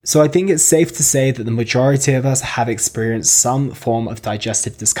So I think it's safe to say that the majority of us have experienced some form of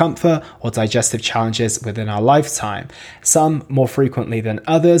digestive discomfort or digestive challenges within our lifetime, some more frequently than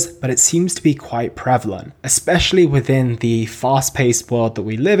others, but it seems to be quite prevalent, especially within the fast-paced world that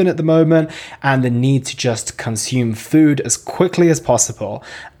we live in at the moment and the need to just consume food as quickly as possible.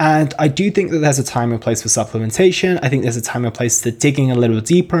 And I do think that there's a time and place for supplementation. I think there's a time and place to digging a little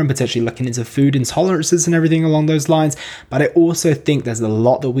deeper and potentially looking into food intolerances and everything along those lines. But I also think there's a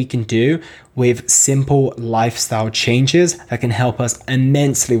lot that we can do with simple lifestyle changes that can help us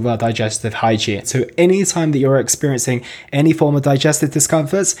immensely with our digestive hygiene. So anytime that you're experiencing any form of digestive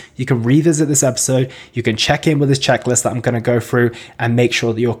discomforts, you can revisit this episode, you can check in with this checklist that I'm going to go through and make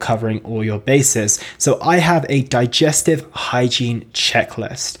sure that you're covering all your bases. So I have a digestive hygiene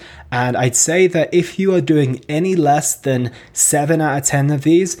checklist. And I'd say that if you are doing any less than 7 out of 10 of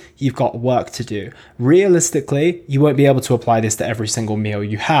these, you've got work to do. Realistically, you won't be able to apply this to every single meal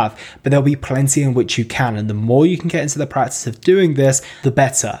you have, but there'll be plenty in which you can. And the more you can get into the practice of doing this, the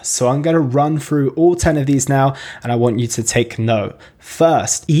better. So I'm going to run through all 10 of these now, and I want you to take note.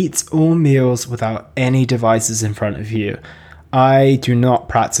 First, eat all meals without any devices in front of you. I do not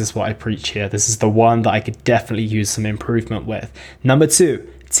practice what I preach here. This is the one that I could definitely use some improvement with. Number 2,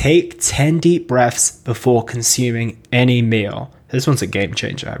 take 10 deep breaths before consuming any meal. This one's a game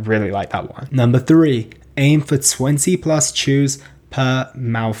changer. I really like that one. Number 3, aim for 20 plus chews per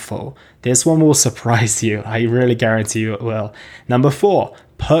mouthful. This one will surprise you. I really guarantee you it will. Number 4,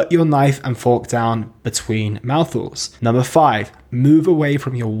 put your knife and fork down between mouthfuls. Number 5, move away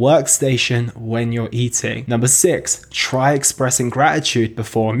from your workstation when you're eating. Number 6, try expressing gratitude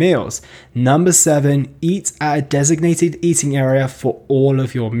before meals. Number 7, eat at a designated eating area for all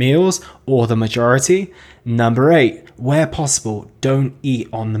of your meals or the majority. Number 8, where possible, don't eat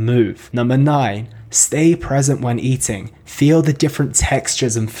on the move. Number 9, stay present when eating. Feel the different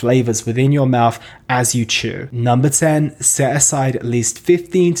textures and flavors within your mouth as you chew. Number 10, set aside at least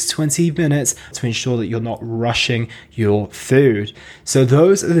 15 to 20 minutes to ensure that you're not rushing your food. So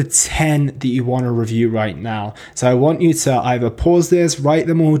those are the 10 that you want to review right now. So I want you to either pause this, write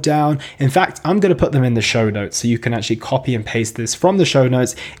them all down. In fact, I'm going to put them in the show notes so you can actually copy and paste this from the show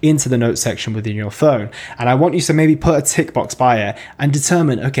notes into the notes section within your phone. And I want you to maybe put a tick box by it and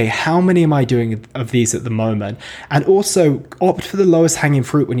determine, okay, how many am I doing of these at the moment? And also opt for the lowest hanging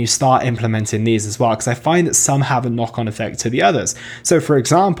fruit when you start implementing these as well, because I find that some have a knock-on effect to the others. So for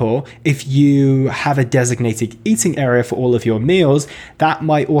example, if you have a designated eating area for all of your meals, that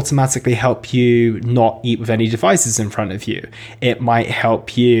might automatically help you not eat with any devices in front of you. It might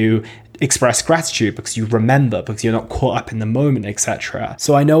help you express gratitude because you remember, because you're not caught up in the moment, etc.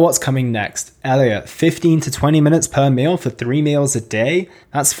 So I know what's coming next. Elliot, 15 to 20 minutes per meal for 3 meals a day?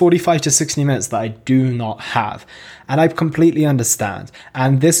 That's 45 to 60 minutes that I do not have. And I completely understand.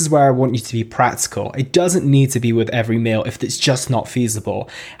 And this is where I want you to be practical. It doesn't need to be with every meal if it's just not feasible.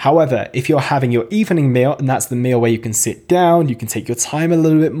 However, if you're having your evening meal and that's the meal where you can sit down, you can take your time a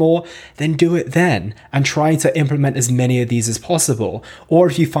little bit more, then do it then and try to implement as many of these as possible. Or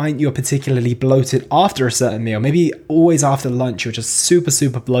if you find you're particularly bloated after a certain meal, maybe always after lunch, you're just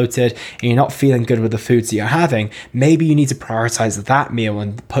super bloated and you're not feeling good with the foods that you're having, maybe you need to prioritize that meal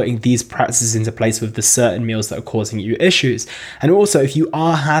and putting these practices into place with the certain meals that are causing you issues. And also, if you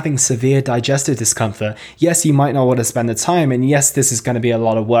are having severe digestive discomfort, yes, you might not want to spend the time, and yes, this is going to be a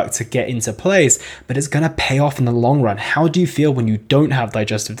lot of work to get into place, but it's going to pay off in the long run. How do you feel when you don't have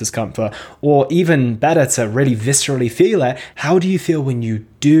digestive discomfort? Or even better, to really viscerally feel it, how do you feel when you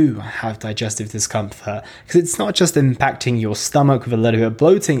do have digestive discomfort? Because it's not just impacting your stomach with a little bit of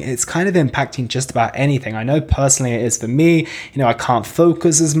bloating, it's kind of impacting just about anything. I know personally it is for me. I can't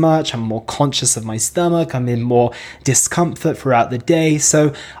focus as much, I'm more conscious of my stomach, I'm in more discomfort throughout the day.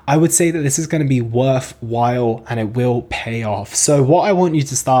 So I would say that this is going to be worthwhile and it will pay off. So what I want you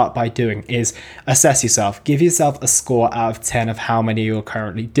to start by doing is assess yourself, give yourself a score out of 10 of how many you're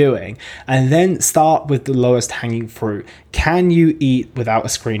currently doing, and then start with the lowest hanging fruit. Can you eat without a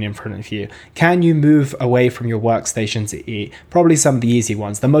screen in front of you? Can you move away from your workstation to eat? Probably some of the easy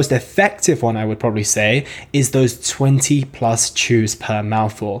ones. The most effective one I would probably say is those 20 plus chews per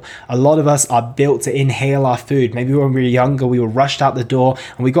mouthful. A lot of us are built to inhale our food. Maybe when we were younger, we were rushed out the door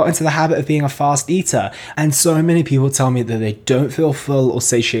and we got into the habit of being a fast eater. And so many people tell me that they don't feel full or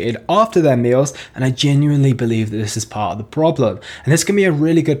satiated after their meals. And I genuinely believe that this is part of the problem. And this can be a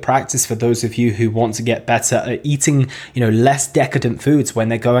really good practice for those of you who want to get better at eating, less decadent foods, when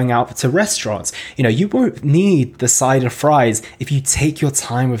they're going out to restaurants. You won't need the side of fries if you take your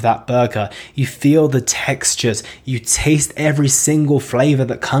time with that burger. You feel the textures, you taste every single flavor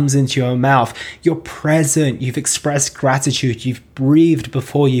that comes into your mouth. You're present, you've expressed gratitude, you've breathed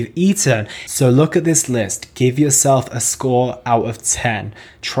before you've eaten. So look at this list, give yourself a score out of 10.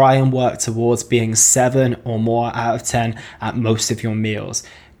 Try and work towards being 7 or more out of 10 at most of your meals.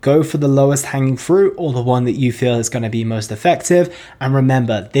 Go for the lowest hanging fruit or the one that you feel is going to be most effective. And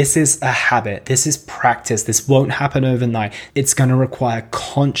remember, this is a habit. This is practice. This won't happen overnight. It's going to require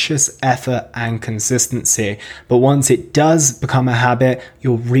conscious effort and consistency. But once it does become a habit,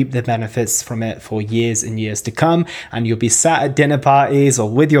 you'll reap the benefits from it for years and years to come. And you'll be sat at dinner parties or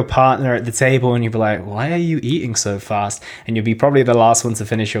with your partner at the table and you'll be like, why are you eating so fast? And you'll be probably the last one to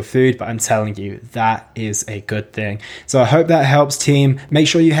finish your food. But I'm telling you, that is a good thing. So I hope that helps, team. Make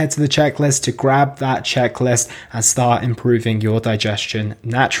sure you head to the checklist to grab that checklist and start improving your digestion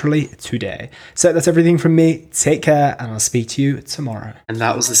naturally today. So that's everything from me. Take care, and I'll speak to you tomorrow. And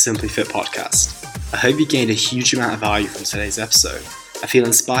that was the Simply Fit podcast. I hope you gained a huge amount of value from today's episode. I feel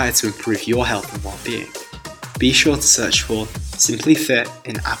inspired to improve your health and well-being. Be sure to search for Simply Fit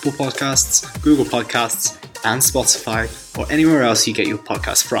in Apple Podcasts, Google Podcasts, and Spotify, or anywhere else you get your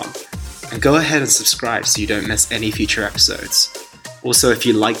podcast from. And go ahead and subscribe so you don't miss any future episodes. Also, if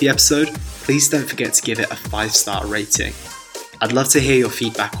you like the episode, please don't forget to give it a 5-star rating. I'd love to hear your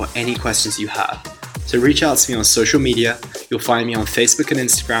feedback or any questions you have. So reach out to me on social media. You'll find me on Facebook and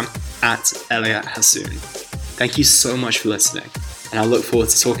Instagram at Elliot Hassoun. Thank you so much for listening, and I look forward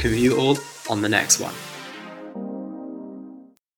to talking with you all on the next one.